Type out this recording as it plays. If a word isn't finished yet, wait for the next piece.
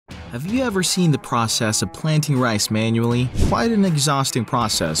Have you ever seen the process of planting rice manually? Quite an exhausting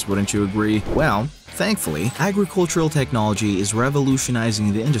process, wouldn't you agree? Well, thankfully, agricultural technology is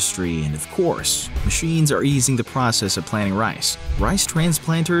revolutionizing the industry, and of course, machines are easing the process of planting rice. Rice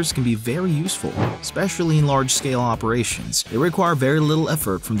transplanters can be very useful, especially in large-scale operations. They require very little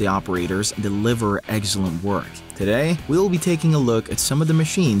effort from the operators and deliver excellent work. Today, we'll be taking a look at some of the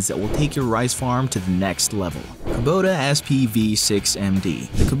machines that will take your rice farm to the next level. Kubota SPV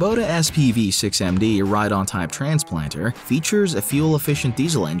 6MD. The Kubota SPV 6MD ride-on-type transplanter features a fuel-efficient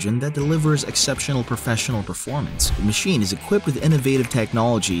diesel engine that delivers exceptional professional performance. The machine is equipped with innovative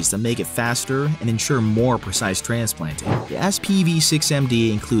technologies that make it faster and ensure more precise transplanting. The SPV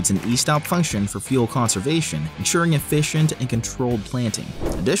 6MD includes an e-stop function for fuel conservation, ensuring efficient and controlled planting.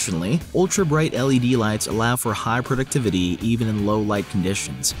 Additionally, ultra-bright LED lights allow for high productivity even in low light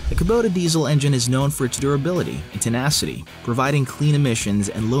conditions. The Kubota diesel engine is known for its durability and tenacity, providing clean emissions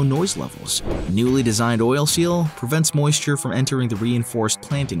and low noise levels. A newly designed oil seal prevents moisture from entering the reinforced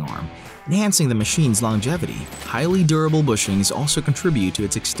planting arm, enhancing the machine's longevity. Highly durable bushings also contribute to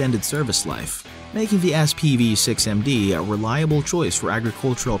its extended service life, making the SPV 6MD a reliable choice for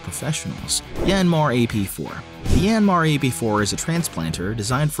agricultural professionals. Yanmar AP4. The Yanmar AP4 is a transplanter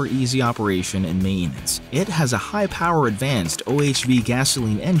designed for easy operation and maintenance. It has a high-power advanced OHV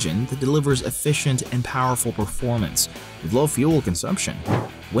gasoline engine that delivers efficient and powerful performance with low fuel consumption.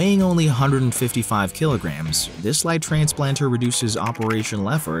 Weighing only 155 kilograms, this light transplanter reduces operational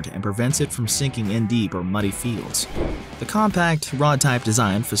effort and prevents it from sinking in deep or muddy fields. The compact, rod-type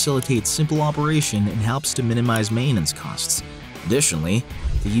design facilitates simple operation and helps to minimize maintenance costs. Additionally,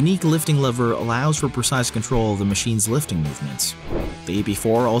 the unique lifting lever allows for precise control of the machine's lifting movements. The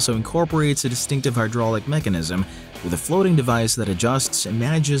AP4 also incorporates a distinctive hydraulic mechanism with a floating device that adjusts and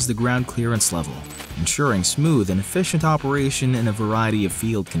manages the ground clearance level, ensuring smooth and efficient operation in a variety of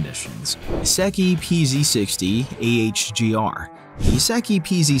field conditions. Iseki PZ60 AHGR. The Iseki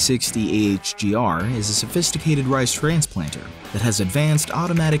PZ60 AHGR is a sophisticated rice transplanter that has advanced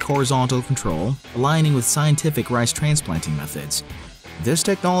automatic horizontal control, aligning with scientific rice transplanting methods. This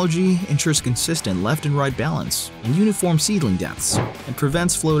technology ensures consistent left and right balance and uniform seedling depths, and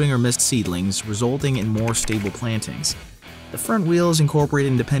prevents floating or missed seedlings, resulting in more stable plantings. The front wheels incorporate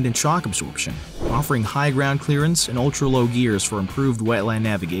independent shock absorption, offering high ground clearance and ultra-low gears for improved wetland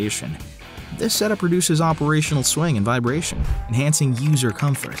navigation. This setup reduces operational swing and vibration, enhancing user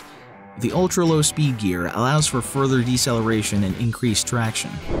comfort. The ultra-low speed gear allows for further deceleration and increased traction,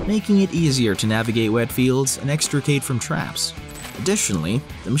 making it easier to navigate wet fields and extricate from traps. Additionally,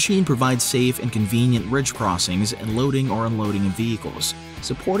 the machine provides safe and convenient ridge crossings and loading or unloading of vehicles,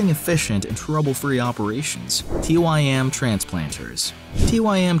 supporting efficient and trouble-free operations. TYM transplanters.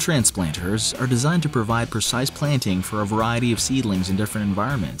 TYM transplanters are designed to provide precise planting for a variety of seedlings in different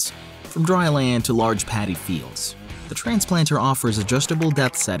environments, from dry land to large paddy fields. The transplanter offers adjustable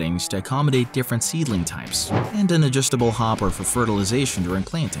depth settings to accommodate different seedling types, and an adjustable hopper for fertilization during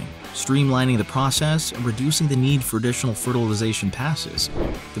planting, streamlining the process and reducing the need for additional fertilization passes.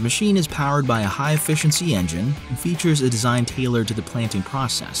 The machine is powered by a high-efficiency engine and features a design tailored to the planting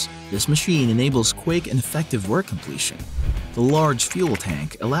process. This machine enables quick and effective work completion. The large fuel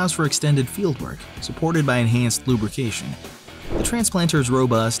tank allows for extended fieldwork, supported by enhanced lubrication. The transplanter's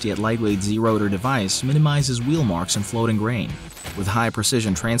robust yet lightweight Z-rotor device minimizes wheel marks and floating grain. With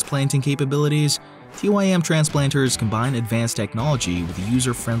high-precision transplanting capabilities, TYM transplanters combine advanced technology with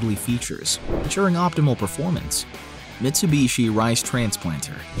user-friendly features, ensuring optimal performance. Mitsubishi Rice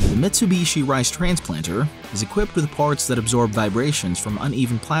Transplanter. The Mitsubishi Rice Transplanter is equipped with parts that absorb vibrations from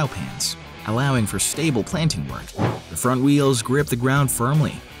uneven plow pans, allowing for stable planting work. The front wheels grip the ground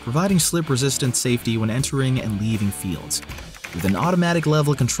firmly, providing slip-resistant safety when entering and leaving fields. With an automatic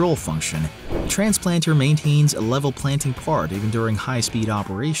level control function, the transplanter maintains a level planting part even during high-speed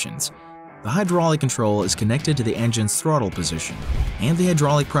operations. The hydraulic control is connected to the engine's throttle position, and the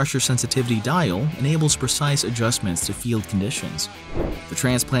hydraulic pressure sensitivity dial enables precise adjustments to field conditions. The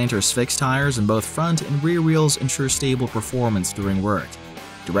transplanter's fixed tires on both front and rear wheels ensure stable performance during work.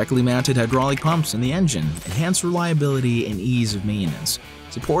 Directly mounted hydraulic pumps in the engine enhance reliability and ease of maintenance,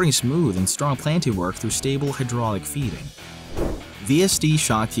 supporting smooth and strong planting work through stable hydraulic feeding. VST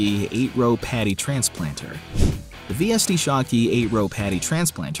Shakti 8-Row Paddy Transplanter. The VST Shakti 8-Row Paddy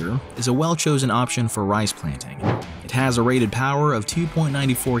Transplanter is a well-chosen option for rice planting. It has a rated power of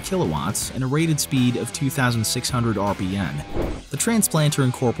 2.94 kilowatts and a rated speed of 2,600 RPM. The transplanter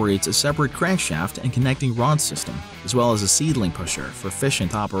incorporates a separate crankshaft and connecting rod system, as well as a seedling pusher for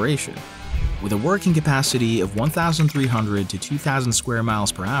efficient operation. With a working capacity of 1,300 to 2,000 square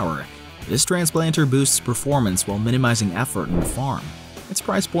miles per hour, this transplanter boosts performance while minimizing effort on the farm. Its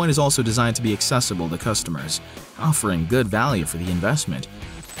price point is also designed to be accessible to customers, offering good value for the investment.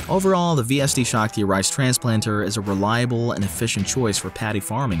 Overall, the VST Shakti rice transplanter is a reliable and efficient choice for paddy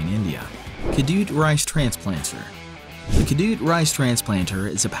farming in India. Kadot rice transplanter. The Kadot rice transplanter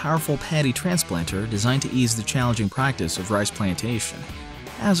is a powerful paddy transplanter designed to ease the challenging practice of rice plantation.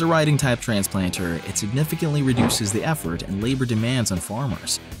 As a riding-type transplanter, it significantly reduces the effort and labor demands on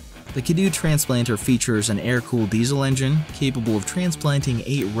farmers. The Kadot transplanter features an air-cooled diesel engine capable of transplanting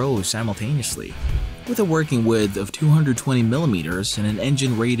 8 rows simultaneously. With a working width of 220 mm and an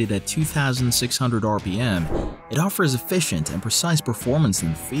engine rated at 2,600 RPM, it offers efficient and precise performance in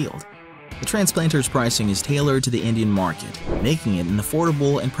the field. The transplanter's pricing is tailored to the Indian market, making it an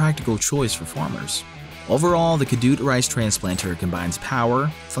affordable and practical choice for farmers. Overall, the Kadot rice transplanter combines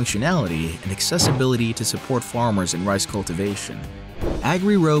power, functionality, and accessibility to support farmers in rice cultivation.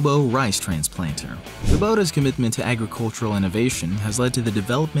 Agri Robo rice transplanter. Kubota's commitment to agricultural innovation has led to the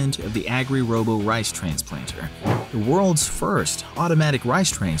development of the Agri Robo rice transplanter, the world's first automatic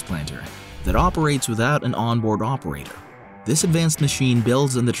rice transplanter that operates without an onboard operator. This advanced machine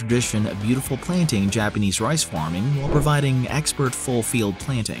builds on the tradition of beautiful planting Japanese rice farming while providing expert full-field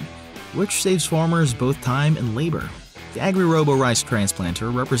planting, which saves farmers both time and labor. The Agri Robo rice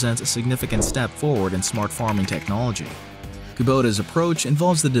transplanter represents a significant step forward in smart farming technology. Kubota's approach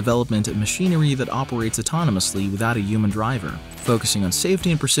involves the development of machinery that operates autonomously without a human driver, focusing on safety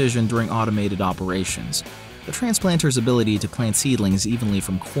and precision during automated operations. The transplanter's ability to plant seedlings evenly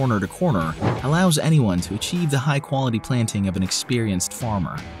from corner to corner allows anyone to achieve the high-quality planting of an experienced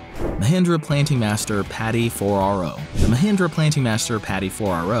farmer. Mahindra Planting Master Paddy 4RO. The Mahindra Planting Master Paddy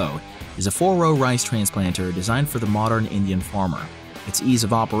 4RO is a 4-row rice transplanter designed for the modern Indian farmer. Its ease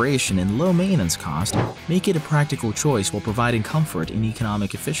of operation and low maintenance cost make it a practical choice while providing comfort and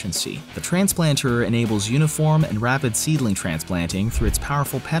economic efficiency. The transplanter enables uniform and rapid seedling transplanting through its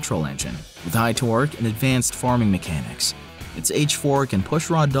powerful petrol engine, with high torque and advanced farming mechanics. Its H-fork and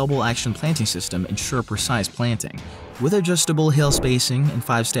pushrod double-action planting system ensure precise planting, with adjustable hill spacing and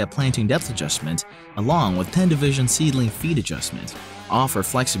 5-step planting depth adjustment, along with 10-division seedling feed adjustment, offer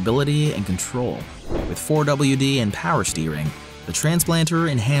flexibility and control. With 4WD and power steering, the transplanter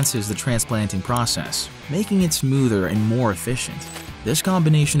enhances the transplanting process, making it smoother and more efficient. This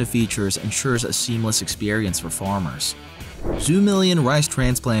combination of features ensures a seamless experience for farmers. Zum Million Rice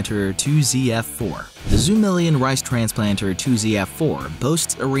Transplanter 2ZF4. The Zum Million Rice Transplanter 2ZF4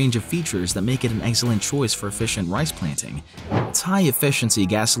 boasts a range of features that make it an excellent choice for efficient rice planting. Its high-efficiency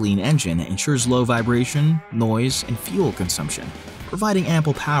gasoline engine ensures low vibration, noise, and fuel consumption, providing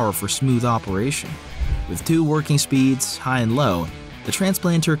ample power for smooth operation. With 2 working speeds, high and low, the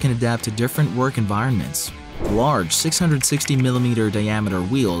transplanter can adapt to different work environments. The large 660mm diameter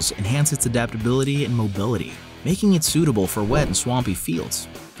wheels enhance its adaptability and mobility, making it suitable for wet and swampy fields.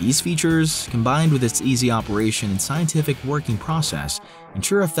 These features, combined with its easy operation and scientific working process,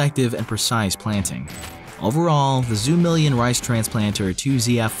 ensure effective and precise planting. Overall, the Zum Million Rice Transplanter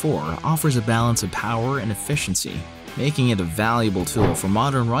 2ZF4 offers a balance of power and efficiency, making it a valuable tool for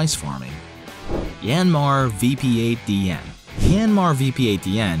modern rice farming. Yanmar VP8DN. The Yanmar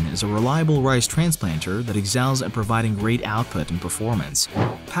VP8DN is a reliable rice transplanter that excels at providing great output and performance.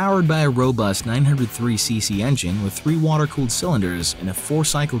 Powered by a robust 903cc engine with 3 water-cooled cylinders and a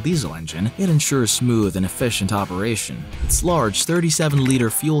 4-cycle diesel engine, it ensures smooth and efficient operation. Its large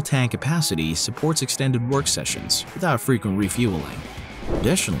 37-liter fuel tank capacity supports extended work sessions without frequent refueling.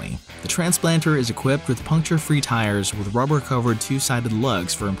 Additionally, the transplanter is equipped with puncture-free tires with rubber-covered 2-sided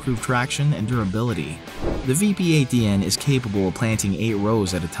lugs for improved traction and durability. The VP8DN is capable of planting 8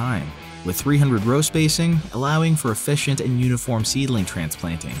 rows at a time, with 300 row spacing, allowing for efficient and uniform seedling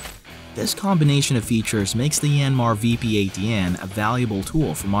transplanting. This combination of features makes the Yanmar VP8DN a valuable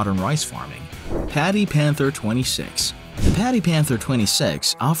tool for modern rice farming. Paddy Panther 26. The Paddy Panther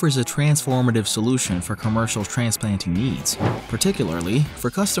 26 offers a transformative solution for commercial transplanting needs, particularly for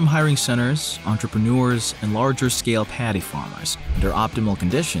custom hiring centers, entrepreneurs, and larger-scale paddy farmers. Under optimal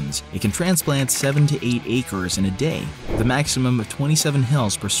conditions, it can transplant 7 to 8 acres in a day, with a maximum of 27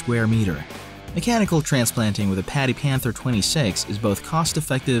 hills per square meter. Mechanical transplanting with a Paddy Panther 26 is both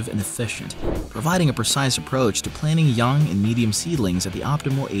cost-effective and efficient, providing a precise approach to planting young and medium seedlings at the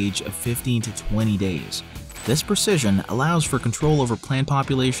optimal age of 15 to 20 days. This precision allows for control over plant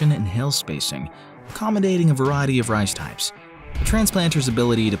population and hill spacing, accommodating a variety of rice types. The transplanter's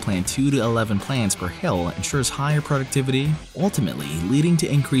ability to plant 2 to 11 plants per hill ensures higher productivity, ultimately leading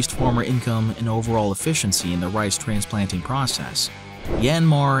to increased farmer income and overall efficiency in the rice transplanting process.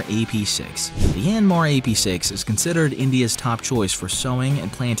 Yanmar AP6. The Yanmar AP6 is considered India's top choice for sowing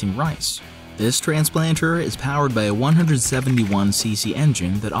and planting rice. This transplanter is powered by a 171cc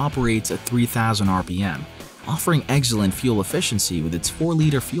engine that operates at 3,000 RPM, offering excellent fuel efficiency with its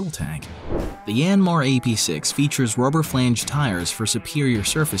 4-liter fuel tank. The Yanmar AP6 features rubber flange tires for superior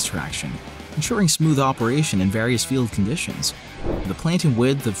surface traction, ensuring smooth operation in various field conditions. With a planting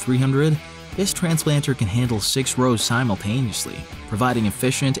width of 300, this transplanter can handle 6 rows simultaneously, providing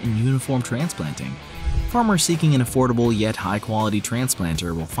efficient and uniform transplanting. Farmers seeking an affordable yet high-quality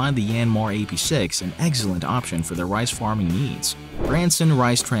transplanter will find the Yanmar AP6 an excellent option for their rice farming needs. Branson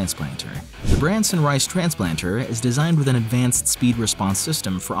Rice Transplanter. The Branson Rice Transplanter is designed with an advanced speed response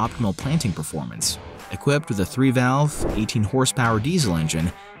system for optimal planting performance. Equipped with a 3-valve, 18-horsepower diesel engine,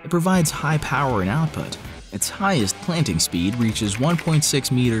 it provides high power and output. Its highest planting speed reaches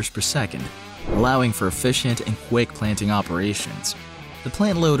 1.6 meters per second, allowing for efficient and quick planting operations. The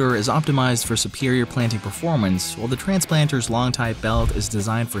plant loader is optimized for superior planting performance, while the transplanter's long-type belt is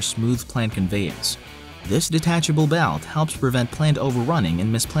designed for smooth plant conveyance. This detachable belt helps prevent plant overrunning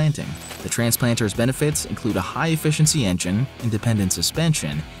and misplanting. The transplanter's benefits include a high-efficiency engine, independent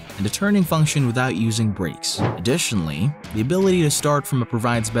suspension, and a turning function without using brakes. Additionally, the ability to start from it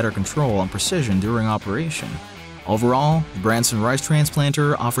provides better control and precision during operation. Overall, the Branson Rice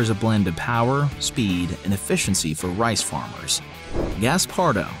Transplanter offers a blend of power, speed, and efficiency for rice farmers.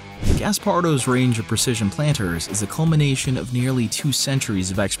 Gaspardo. Gaspardo's range of precision planters is a culmination of nearly 2 centuries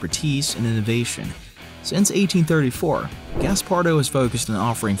of expertise and innovation. Since 1834, Gaspardo has focused on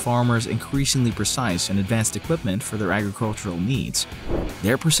offering farmers increasingly precise and advanced equipment for their agricultural needs.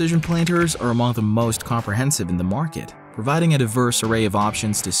 Their precision planters are among the most comprehensive in the market, providing a diverse array of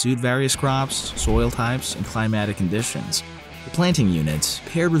options to suit various crops, soil types, and climatic conditions. The planting units,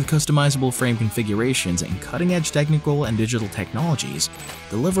 paired with customizable frame configurations and cutting-edge technical and digital technologies,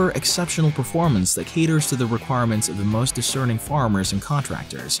 deliver exceptional performance that caters to the requirements of the most discerning farmers and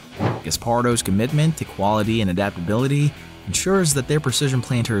contractors. Gaspardo's commitment to quality and adaptability ensures that their precision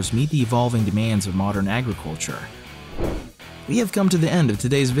planters meet the evolving demands of modern agriculture. We have come to the end of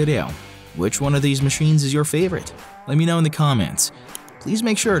today's video. Which one of these machines is your favorite? Let me know in the comments. Please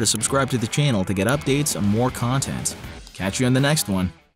make sure to subscribe to the channel to get updates on more content. Catch you on the next one.